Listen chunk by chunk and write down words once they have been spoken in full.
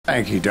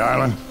Thank you,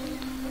 darling.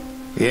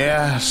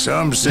 Yeah,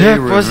 some say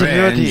Lijep pozdrav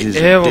revenge ljudi, is a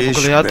evo dish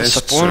Pogoljata best sa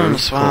ponovno served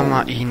s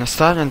vama cold. i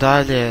nastavljam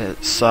dalje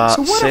sa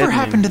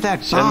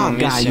sedmom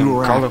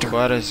misijom Call of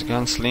Juarez,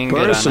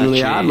 Gunslingera,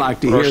 Personally, I'd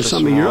like to hear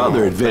some of your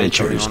other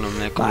adventures,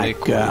 like, I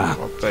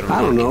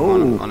don't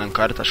know,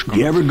 do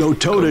you ever go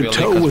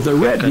toe-to-toe with a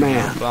red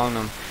man?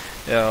 Uglavnom,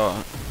 evo,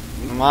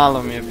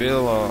 malo mi je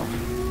bilo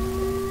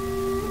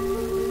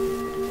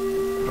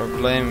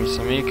problemi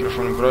sa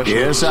mikrofonom prošle.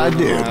 Yes, I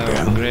did,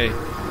 Ben.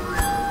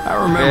 I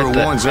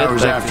remember once I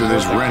was after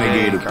this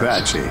renegade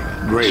Apache,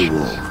 Grey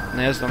Wolf.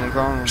 Ne znam,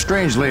 uglavnom,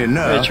 Strangely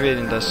enough, već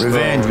vidim da se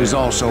revenge was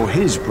also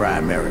his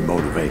primary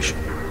motivation.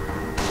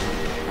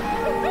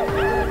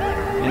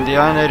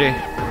 Indijaneri.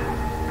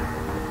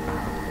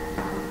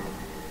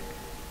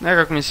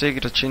 Nekak mi se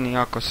igra čini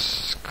jako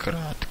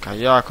kratka,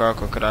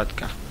 jako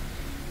kratka.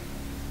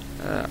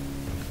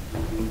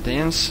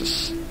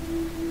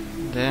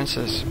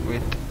 Dances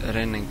with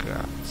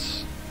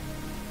Renegades.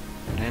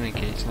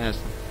 Renegades, ne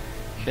znam.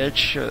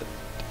 Headshot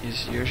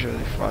is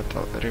usually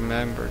fatal,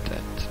 remember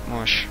that.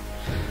 Može.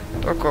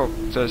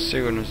 To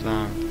sigurno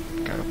znam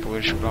kada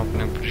pogledaš uglavnom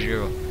ne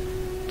preživa.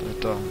 To je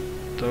to.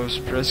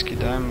 Those pesky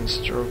diamond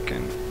stroke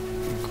can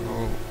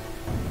go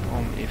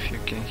home if you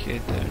can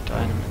hit their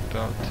dynamite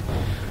belt.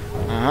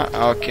 Aha,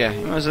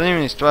 okej. Ima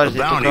zanimljivih stvari ti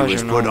to kažem na ovom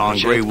početku. A bounty was put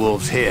on Grey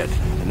Wolf's head,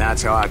 and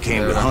that's how I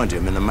came to hunt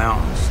him in the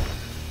mountains.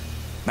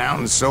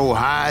 Mountains so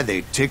high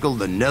they tickled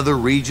the nether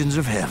regions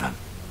of heaven.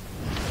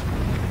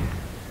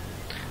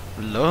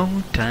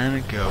 Long time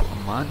ago, a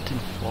mountain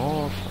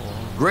fall.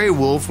 Grey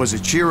Wolf was a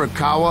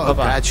Chiricahua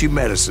Apache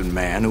medicine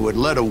man who had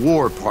led a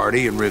war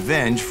party in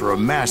revenge for a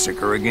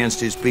massacre against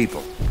his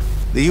people.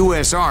 The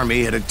U.S.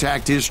 Army had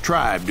attacked his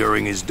tribe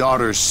during his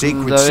daughter's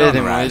secret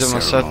sunrise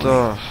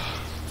ceremony,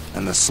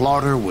 and the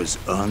slaughter was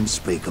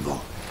unspeakable.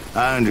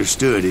 I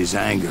understood his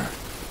anger,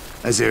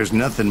 as there's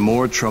nothing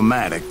more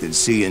traumatic than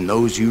seeing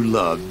those you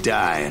love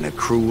die in a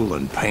cruel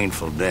and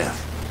painful death.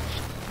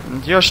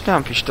 Još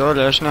nemam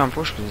pištolja, još nemam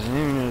pušku,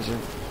 zanimljivo je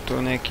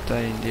to neki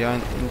taj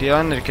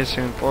indijaner kad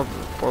su mi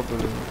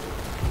pobili.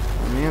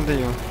 Nije da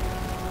ju...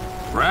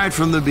 Right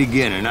from the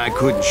beginning, I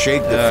couldn't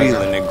shake the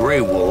feeling that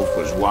Grey Wolf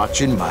was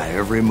watching my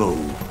every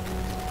move.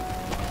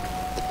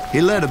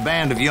 He led a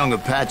band of young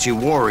Apache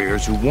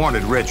warriors who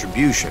wanted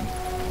retribution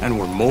and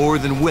were more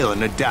than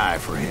willing to die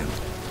for him.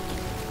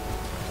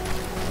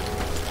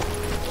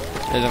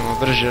 Idemo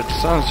brže, jer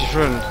sam se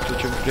šurim, tu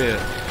ću prije,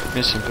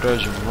 mislim,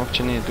 prođemo.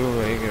 Uopće nije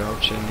duga igra,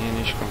 uopće nije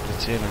niš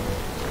komplicirano.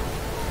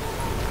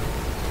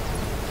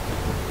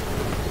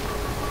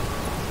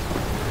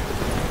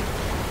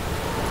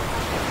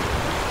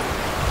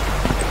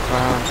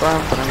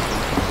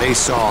 They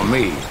saw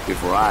me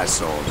before I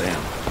saw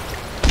them.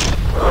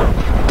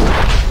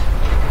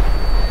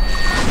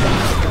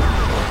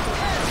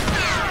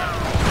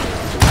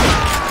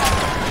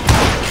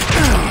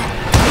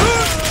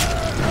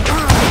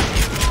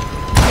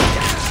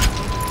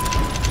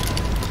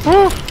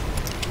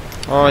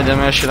 Ovaj da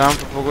me još jedan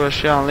popogu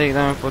još jedan lik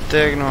da me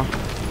potegnu. Ja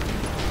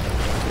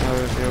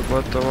bi bio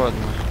gotov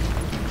odmah.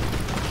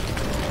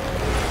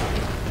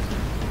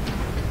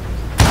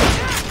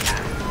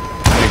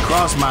 It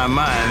crossed my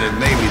mind that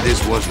maybe this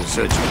wasn't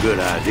such a good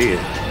idea.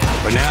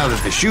 But now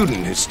that the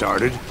shooting had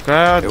started,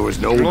 there was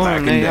no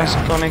backing down. Ja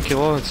sam kao neki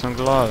lovac na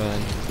glave.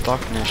 Tak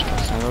nešto,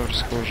 sam dobro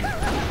skužio.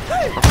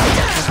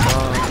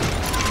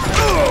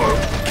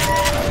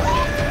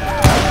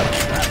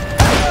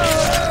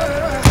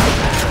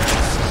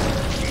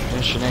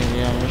 Još negdje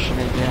jedan,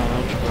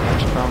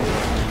 neću kamo.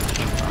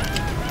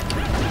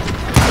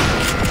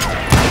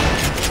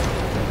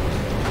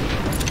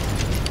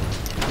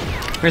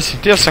 Mislim,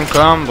 htio sam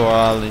kambo,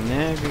 ali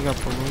ne bi ga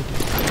pogodio.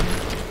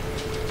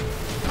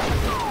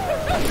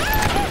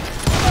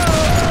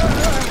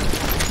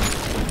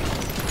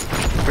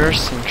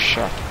 Piercing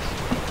shot.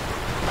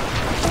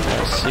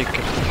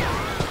 Secret.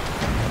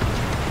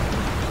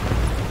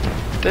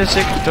 To je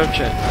secret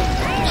uopće.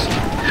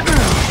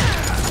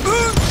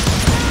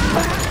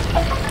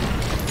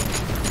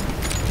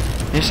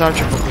 Nisam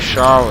ću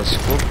pokušavao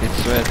skupit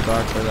sve,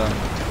 tako da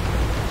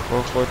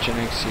ko hoće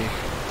nek si ih.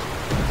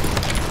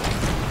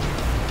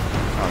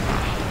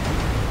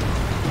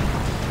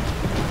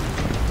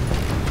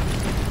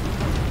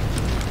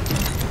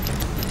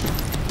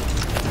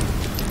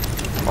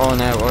 Ovo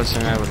ne, ovo se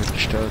ne voli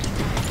pištolj.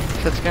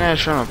 Sad kad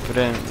neš ono iz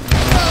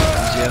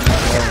jednog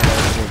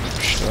drugi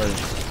pištolj.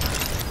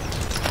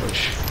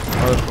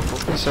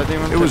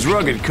 It was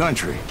rugged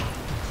country,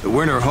 the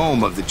winter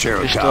home of the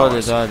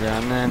Chiricahuas,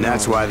 and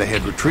that's why they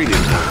had retreated.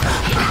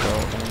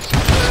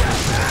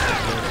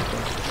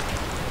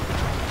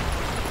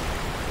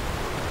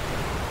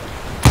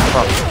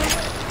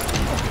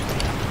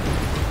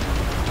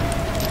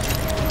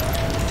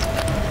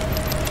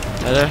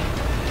 Hello?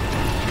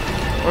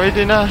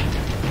 Ojdi na!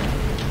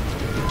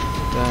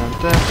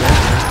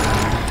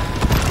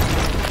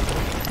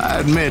 I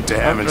admit to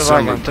having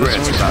some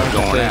regrets about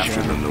going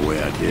after them the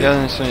way I did.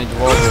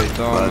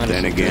 But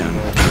then again,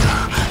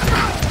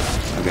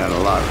 I got a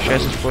lot of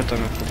 16 puta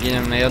me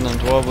poginem na jednom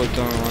dvoboju,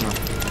 to me ono...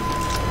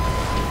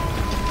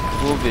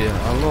 ubije,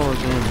 alo,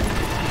 zemlje.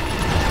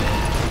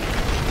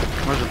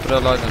 Može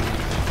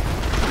prelagano.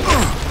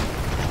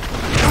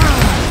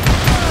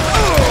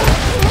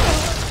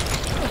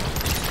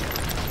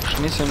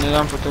 Nisam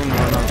nijedan put umro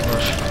onak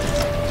baš.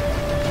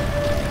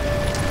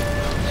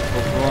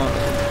 Zbog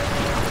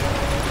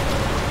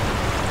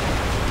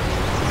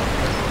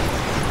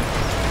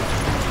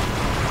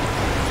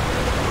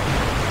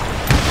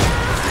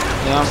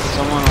jedan put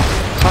sam ono,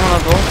 samo na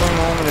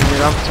dvokovima umre,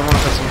 jedan put sam ono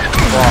kad sam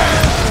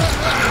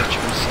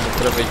skočio, mislim da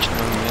treba ići na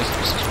ono mjesto,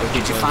 sam skočio.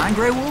 Did you find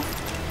Grey Wolf?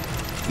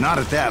 Not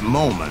at that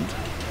moment,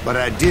 but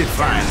I did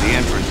find the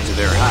entrance to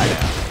their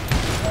hideout.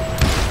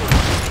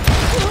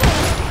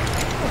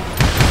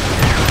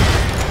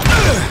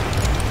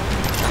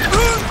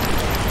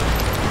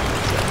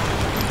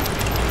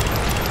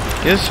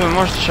 Ili su me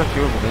možda čak i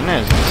ubili,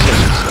 ne znam,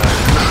 sjećam se.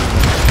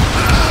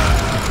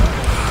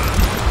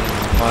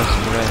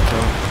 Pazim, bre, to.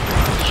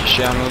 Još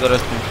jedan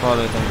udarac mi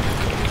fali da mi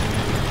krvi.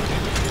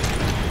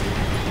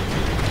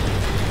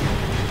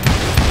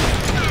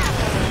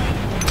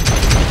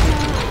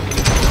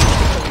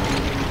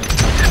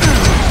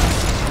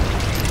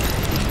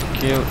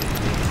 Kill.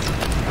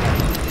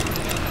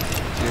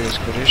 Kill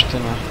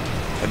iskorištena.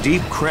 A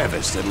deep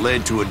crevice that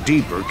led to a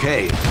deeper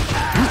cave.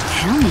 How the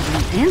hell you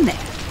went in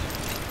there?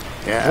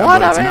 Yeah,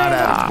 but it's not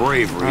out of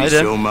bravery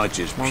so much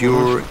as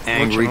pure,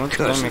 angry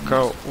cussing. To mi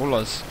kao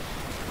ulaz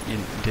in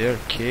their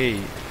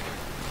cave.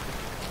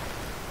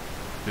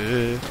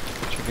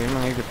 Čekaj, ima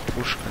negdje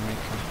puška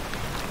neka.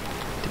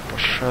 Tipa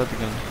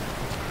shotgun.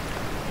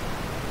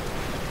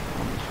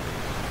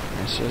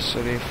 Ne, sve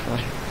su rifle.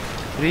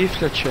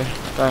 Rifljače.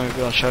 Tamo je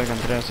bila shotgun,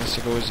 treba sam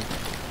se ga uzeti.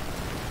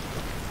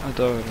 A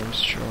dobro,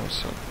 uzet ću ovo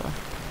sad pa.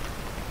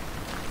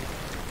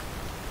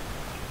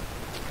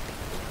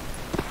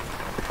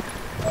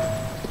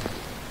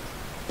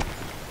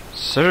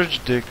 Search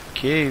the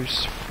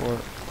caves for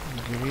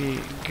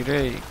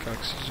grey, kak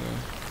se zove.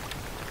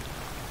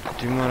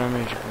 Ti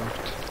moram ići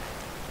bort.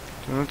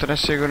 Tu unutra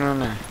sigurno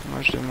ne,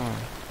 možda i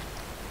mora.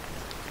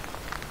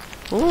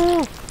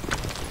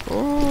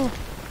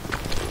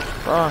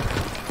 Fuck.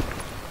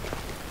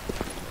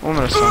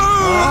 Umro sam.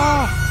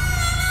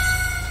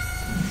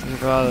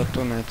 Izgleda da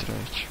tu ne treba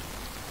ići.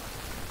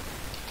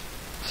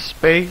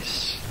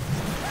 Space.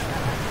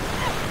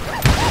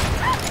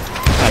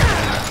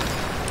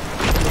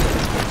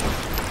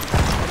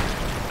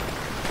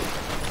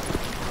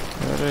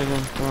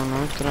 Idem tu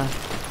unutra.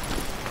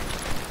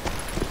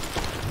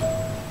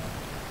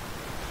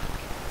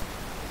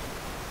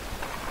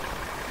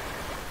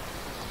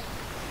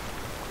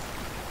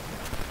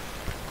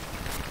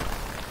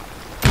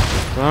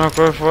 To ono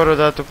koju foru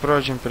da tu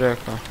prođem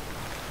preko.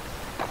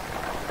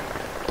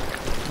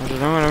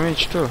 Možda ne moram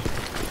ići tu.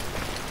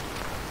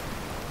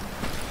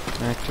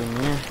 Ne, tu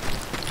nije.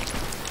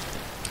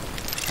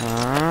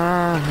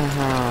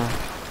 Aha.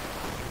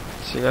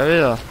 Si ga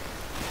vidio?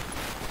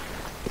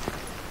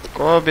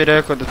 Ko bi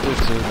rekao da tu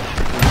cilja?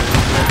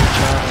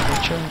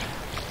 Čar. Ne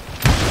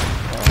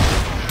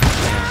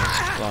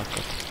se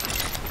plakat.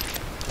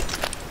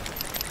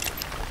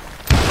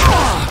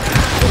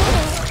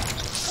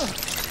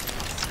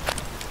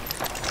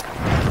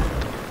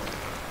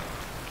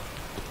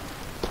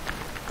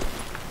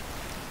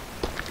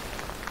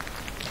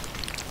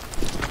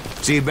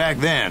 See, back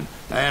then,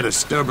 I had a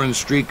stubborn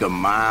streak a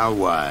mile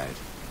wide,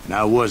 and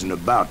I wasn't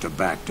about to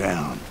back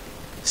down.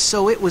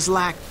 So it was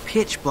like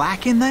pitch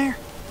black in there?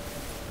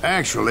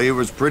 Actually, it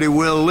was pretty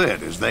well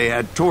lit, as they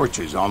had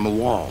torches on the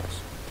walls.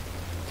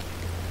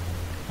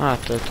 A,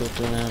 to je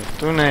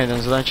tu ne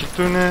idem, znači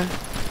tu ne,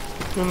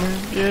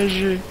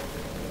 bježi.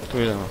 Tu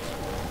idemo.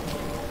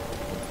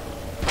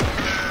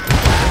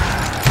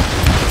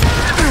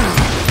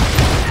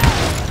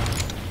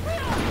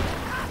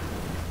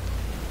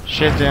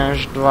 Shit, imam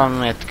još 2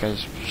 metka iz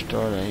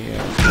pištolja, je.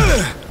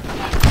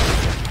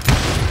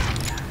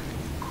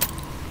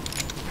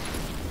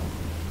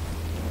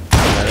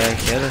 Da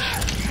jedeš?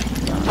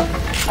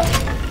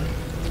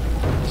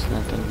 Mislim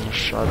da nije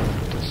shotgun,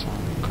 to je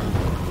samo kako.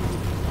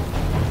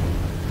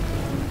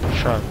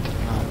 Shot,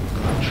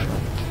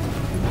 gunshot.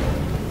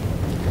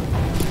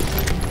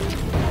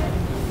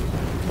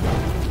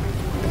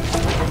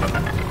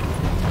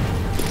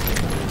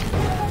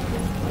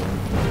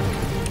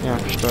 Imam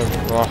pištolj,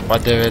 oh pa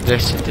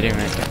 93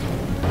 metka.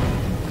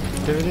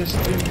 93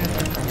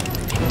 metka.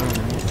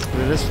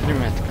 93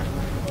 metka.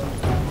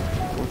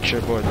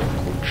 Kuće bolje.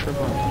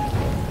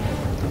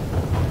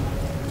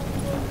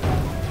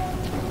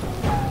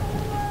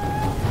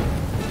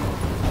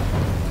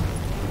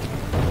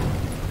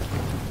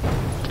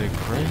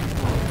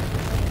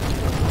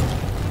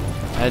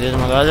 Ajde,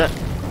 idemo dalje.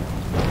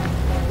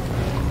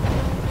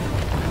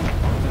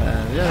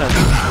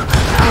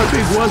 How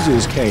big was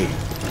his cave?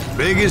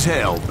 Big as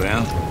hell,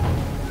 Ben.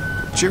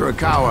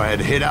 Chiricahua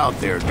had hid out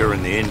there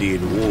during the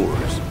Indian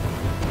Wars.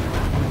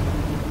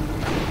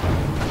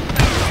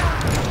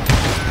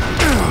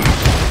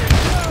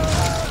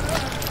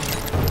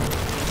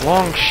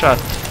 Long shot.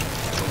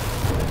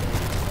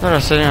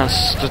 Dobro, sad imam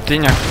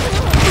 100-tinjak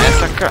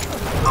metaka.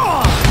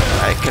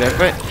 Aj,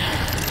 krebaj.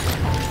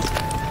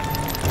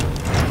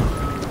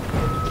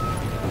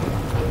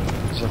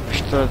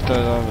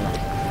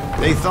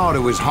 They thought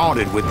it was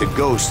haunted with the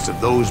ghosts of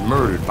those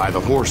murdered by the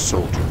horse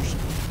soldiers.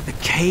 The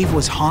cave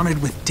was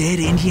haunted with dead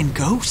Indian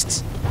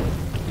ghosts?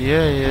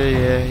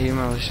 Yeah,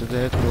 imali su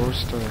dead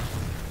ghostove.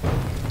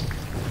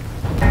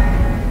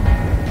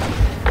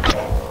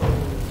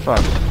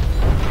 Fuck.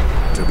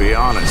 To be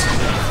honest,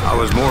 I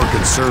was more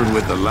concerned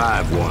with the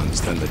live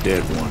ones than the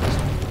dead ones.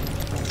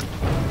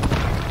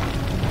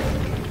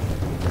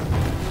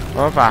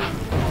 Opa!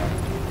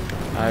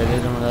 Ajde,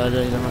 idemo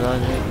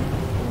dalje.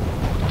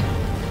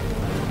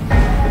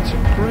 It's a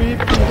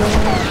creepy dog.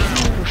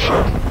 Oh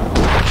shit.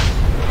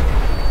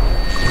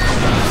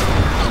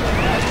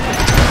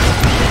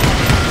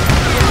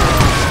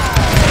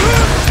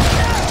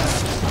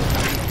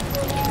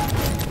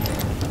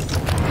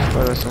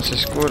 Spada sam se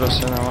skuro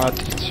se na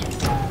matricu.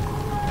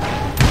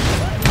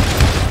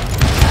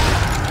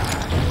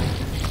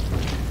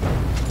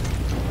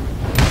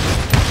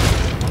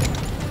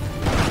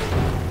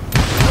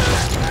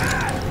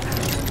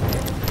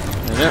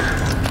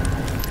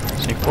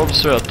 Sam ih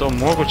pobsveo, to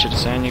moguće da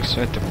sam ja njih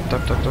sve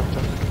tak.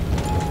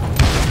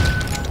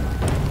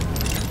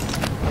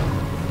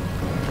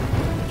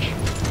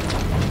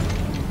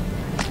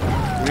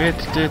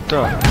 Vidite ti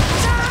to.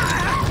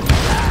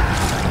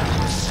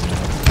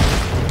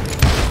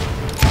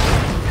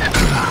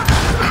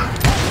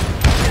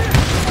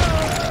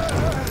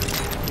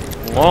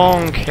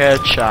 Long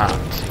headshot.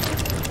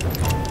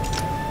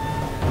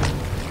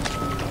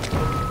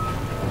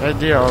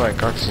 Gdje je ovaj,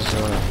 kak se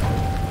zove?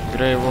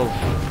 Grey Wolf.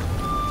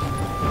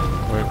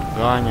 Kojeg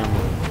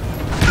ganjamo.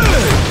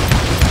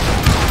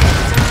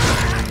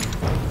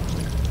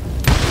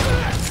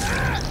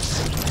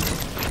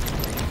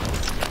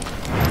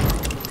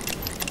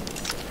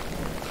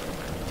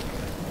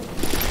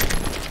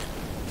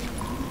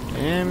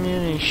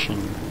 Ammunition.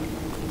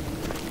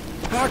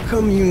 How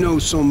come you know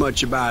so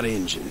much about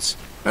engines?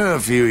 A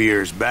few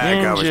years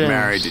back, I was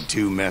married to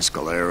 2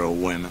 Mescalero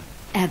women.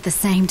 At the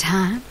same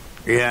time?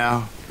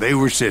 Yeah, they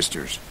were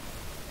sisters.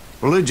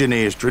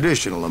 Polygyny is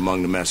traditional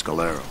among the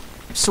Mescalero.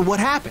 So what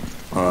happened?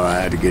 Oh,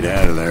 I had to get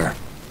out of there.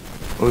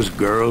 Those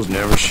girls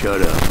never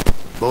shut up.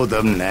 Both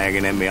of them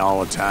nagging at me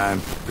all the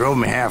time. Drove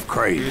me half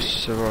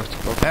crazy.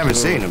 Haven't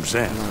seen them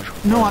since.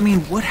 No, I mean,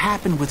 what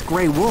happened with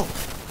Grey Wolf?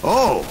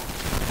 Oh,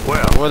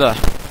 well,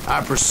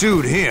 I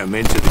pursued him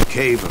into the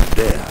Cave of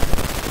Death.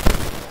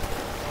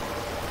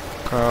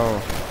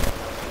 Kao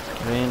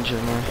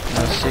Ranger moj,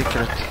 na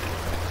secret.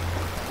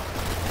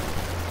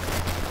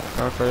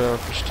 Kako je ovo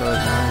što je 12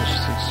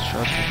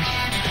 shotgun?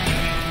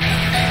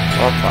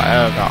 Opa,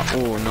 evo ga,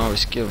 novi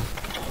skill.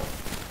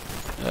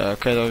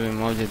 Kaj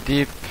dobijem ovdje?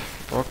 Deep,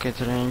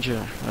 Pocket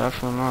Ranger,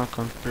 Rifle Mag,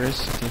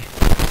 Compressity.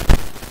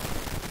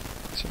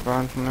 It's a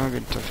bound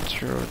nugget of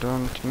true,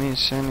 don't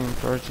miss any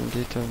important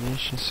detail,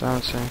 mission,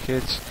 sounds and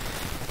hits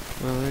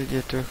will lead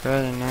you to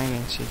hidden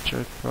agency,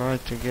 try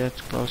to get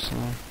close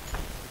enough.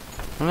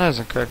 Ne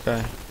znam kakav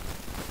je.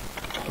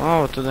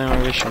 Ovo tu da ima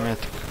više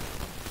metaka.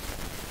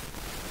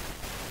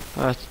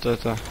 Eto, to je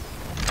to.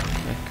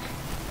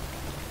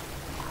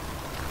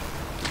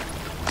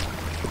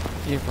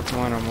 Ipak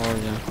moram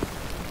ovdje.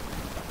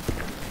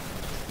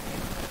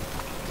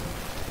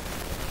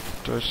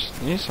 To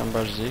nisam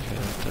baš zihar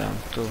da trebam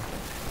tu.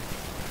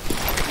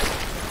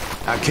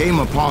 I came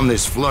upon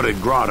this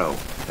flooded grotto,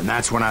 and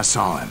that's when I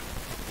saw him.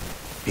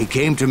 He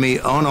came to me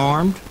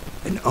unarmed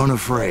and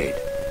unafraid.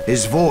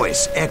 His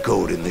voice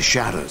echoed in the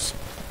shadows.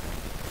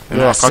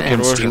 And I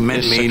sensed he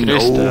meant me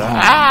no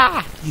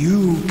harm.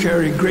 You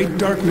carry great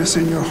darkness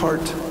in your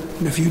heart,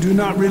 and if you do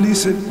not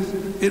release it,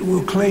 it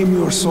will claim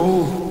your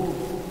soul.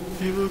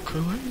 It will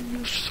claim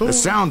your soul. The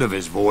sound of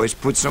his voice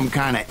put some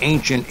kind of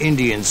ancient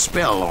Indian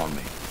spell on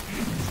me.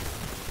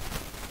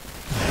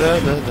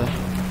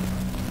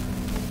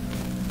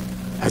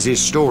 As his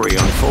story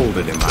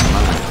unfolded in my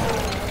mind.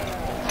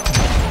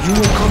 You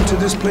will come to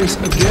this place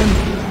again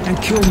and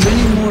kill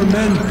many more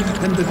men,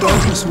 and the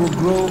darkness will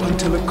grow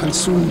until it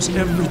consumes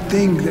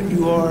everything that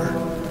you are.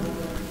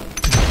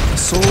 The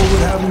soul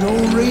would have no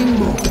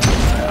rainbow.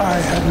 I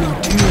have no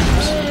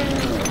tears.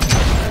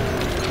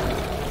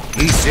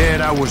 He said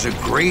I was a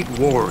great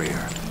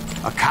warrior,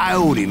 a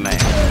coyote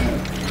man,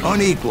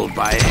 unequaled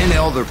by any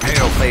other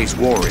pale-faced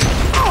warrior,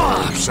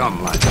 or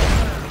something like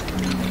that.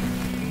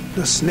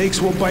 The snakes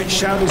will bite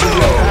shadows of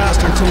your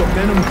past until a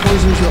venom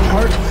poisons your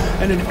heart,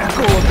 and an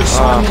echo of the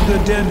song of the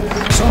dead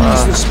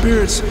summons the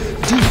spirits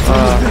deep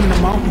from within the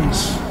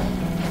mountains.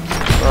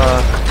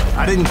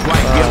 I didn't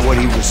quite get what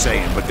he was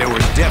saying, but there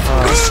were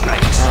definitely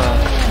snakes.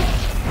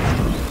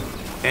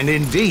 And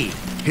indeed,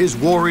 his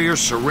warriors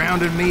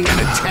surrounded me and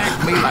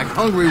attacked me like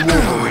hungry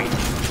wolverines.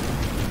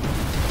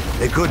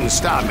 They couldn't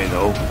stop me,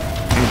 though,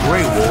 and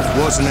Grey Wolf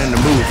wasn't in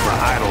the mood for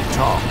idle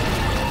talk.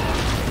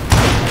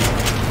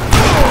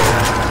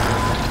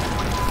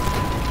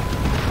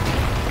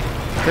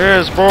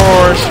 His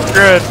boys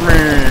get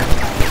me.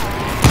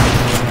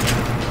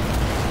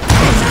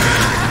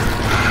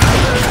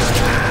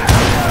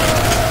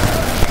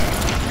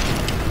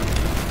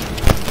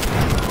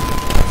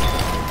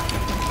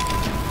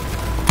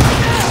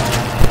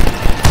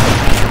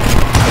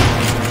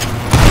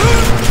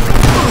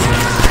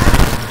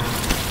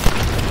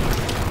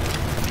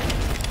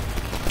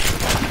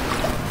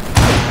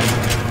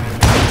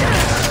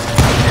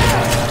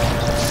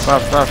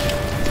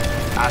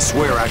 I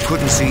swear I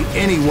couldn't see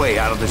any way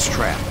out of this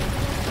trap.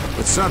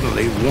 But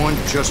suddenly, one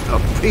just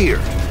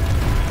appeared.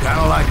 Kind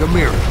of like a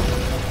miracle.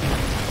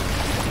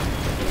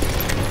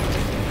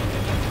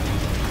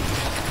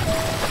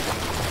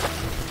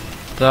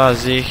 Da,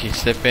 zihi,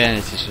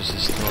 stepenici su se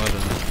stvorili.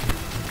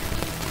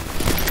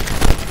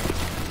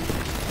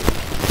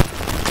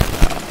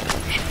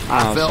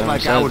 I felt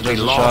like I would be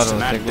lost in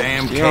that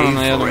damn cave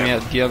forever.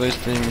 Dijelu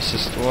isto mi se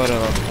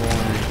stvorila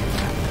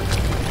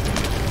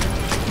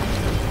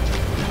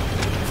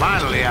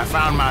Finally, I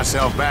found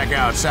myself back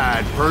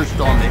outside,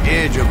 perched on the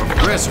edge of a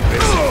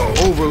precipice,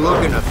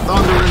 overlooking a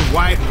thundering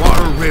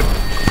whitewater river.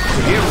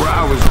 To get where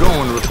I was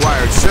going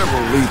required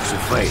several leaps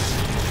of faith,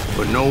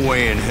 but no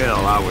way in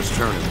hell I was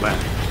turning back.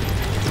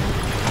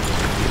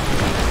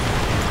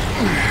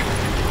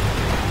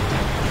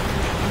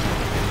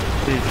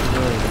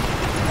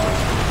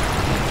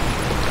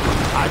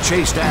 I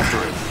chased after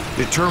him,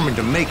 determined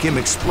to make him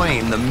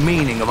explain the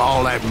meaning of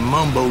all that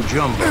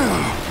mumbo-jumbo.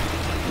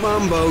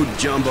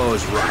 Mumbo-jumbo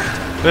is right.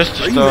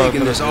 Are you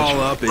making this all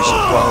up as you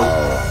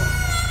go?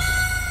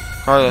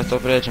 Kao da to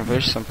pređem, pa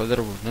išao sam po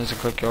drvu, ne znam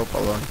koliko je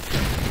opalo.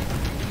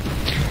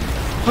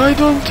 I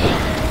don't...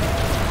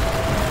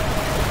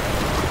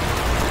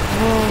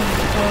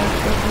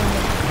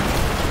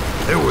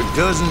 There were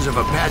dozens of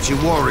Apache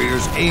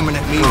warriors aiming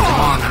at me from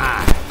on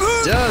high.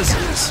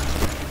 Dozens?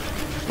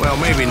 Well,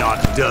 maybe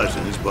not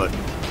dozens, but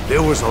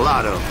there was a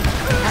lot of them.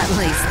 At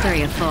least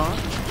 3 or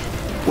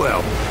 4.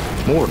 Well,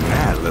 more than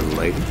that, little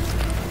lady.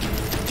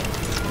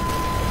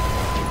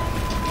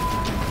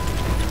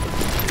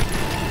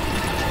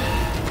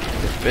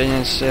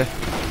 Penjem se.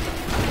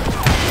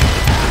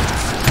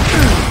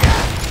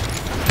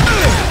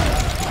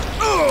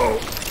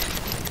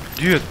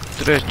 Gdje je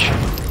treći?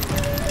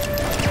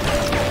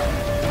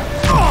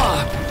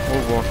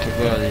 Bog te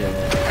gleda,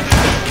 jebe.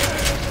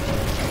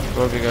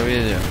 Ko bi ga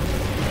vidio?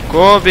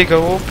 Ko bi ga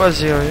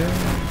upazio, jebe?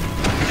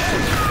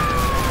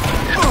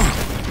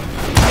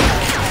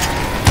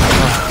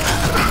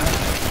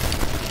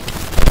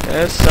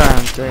 Jesam,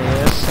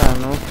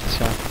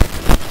 upca.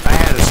 I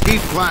had a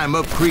steep climb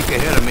up creek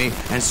ahead of me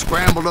and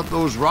scrambled up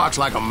those rocks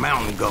like a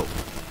mountain goat.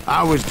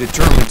 I was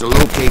determined to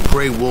locate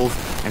Grey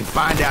Wolf and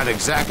find out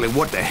exactly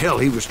what the hell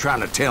he was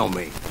trying to tell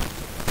me.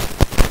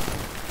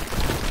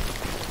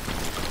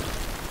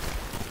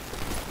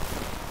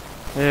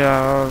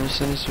 Ja, ovo mi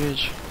se ne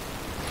sviđa.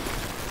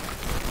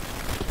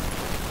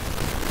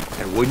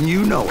 And wouldn't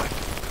you know it,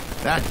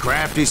 that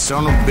crafty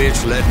son of a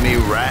bitch led me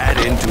right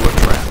into a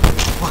trap.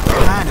 What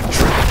kind of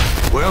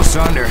trap? Well,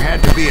 son, there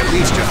had to be at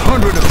least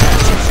 100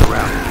 Apaches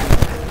around me.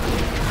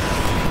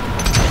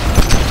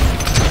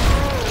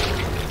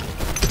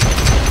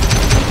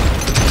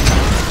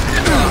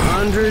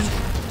 100?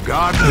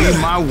 God be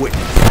my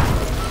witness.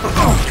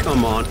 Oh,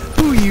 come on.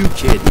 Who are you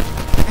kidding?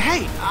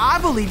 Hey, I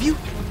believe you.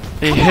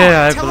 Come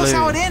Yeah, on, I tell us believe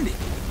how it. it ended.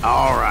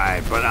 All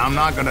right, but I'm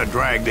not gonna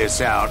drag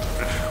this out.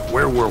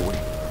 Where were we?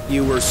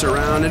 You were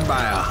surrounded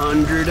by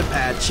 100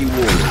 Apache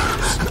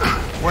warriors.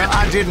 Well,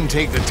 I didn't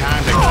take the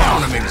time to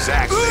count them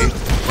exactly,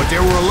 but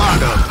there were a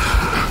lot of them.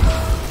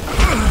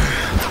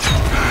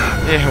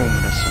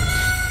 Umre sam.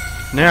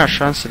 Nema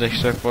šanse da ih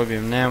sve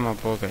pobijem, nema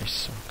Boga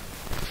Isusa.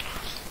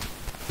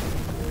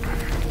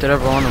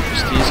 Treba ono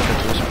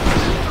postiskati usput.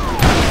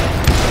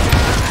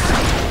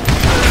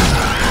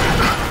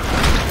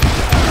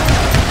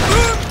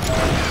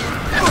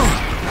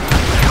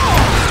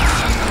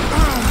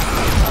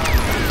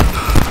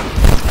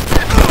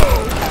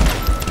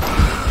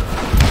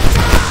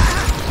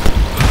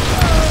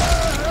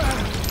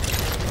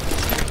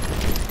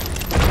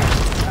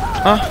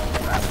 A?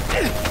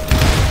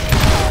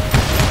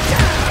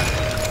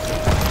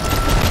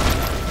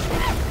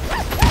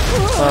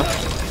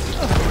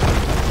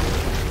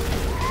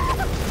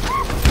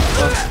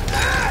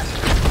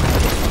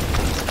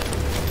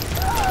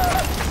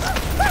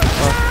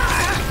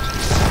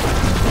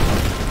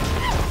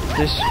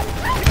 This.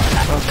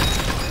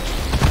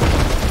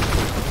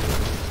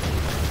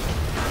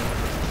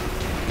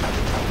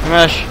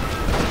 Smash.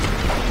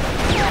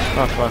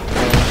 Oh fuck.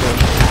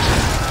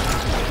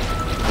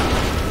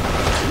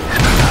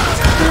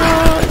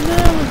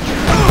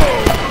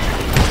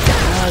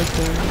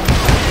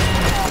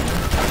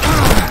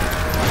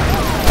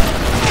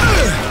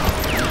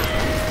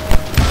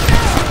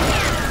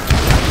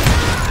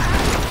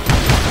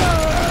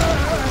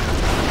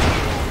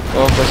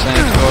 Koliko sam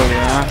ih pobio,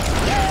 a?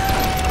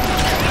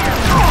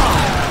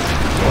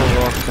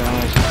 Ovo se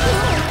može.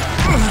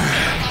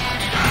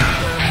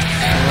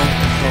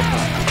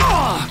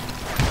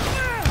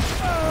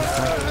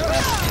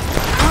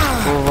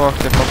 Ovo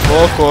te, pa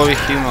koliko ovih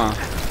ima?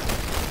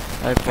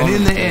 And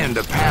in the end,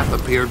 a path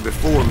appeared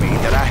before me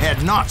that I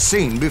had not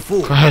seen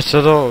before. Kaj je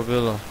sad ovo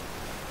bilo?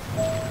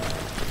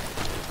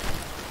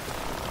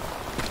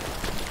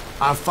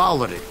 I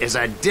followed it as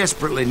I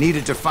desperately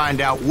needed to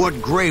find out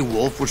what Grey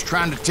Wolf was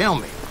trying to tell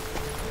me.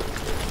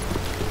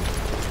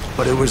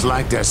 But it was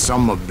like that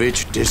son of a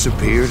bitch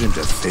disappeared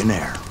into thin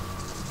air.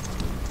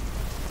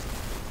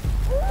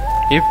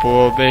 I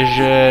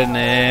pobeže,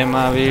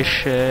 nema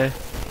više.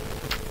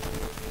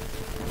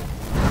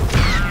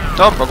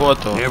 To pa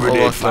gotovo,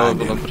 ovo je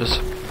bilo brzo.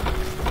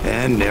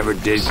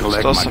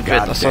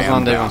 185, a sad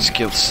znam da imam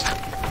skills.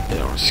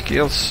 Imam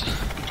skills.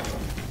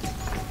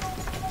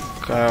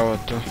 Kaj je ovo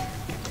tu?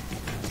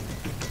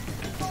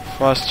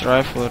 Fast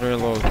rifle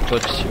reload, to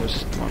će se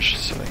uzeti, može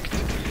select.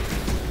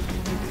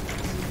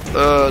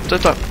 To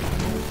je to.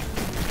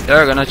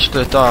 Evo ga, znači to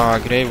je ta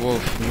Grey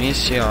Wolf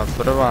misija,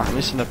 prva,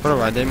 mislim da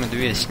prva je da ima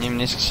dvije s njim,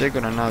 nisam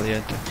siguran, ali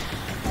eto.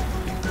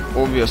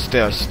 Ubio ste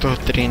ja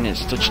 113,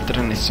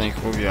 114 sam ih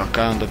ubio, a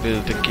kaj onda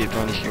bilo the kid,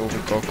 on ih je ubio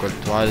koliko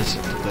 20,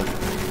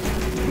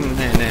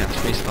 ne,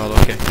 smisla, ali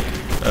okej.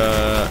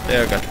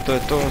 Evo ga, to je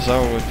to za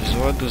ovu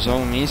epizodu, za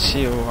ovu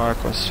misiju,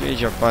 ako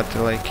sviđa, pati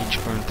lajkić,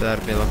 komentar,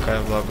 bilo kaj,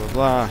 bla bla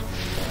bla.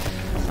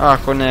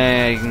 Ako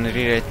ne,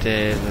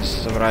 ignorirajte,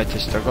 zaboravite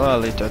ste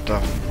gledali, to je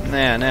to.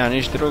 Nema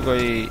ništa drugo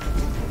i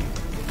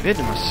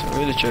vidimo se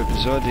u idućoj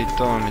epizodi i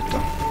to vam je to.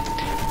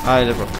 Ajde, bok.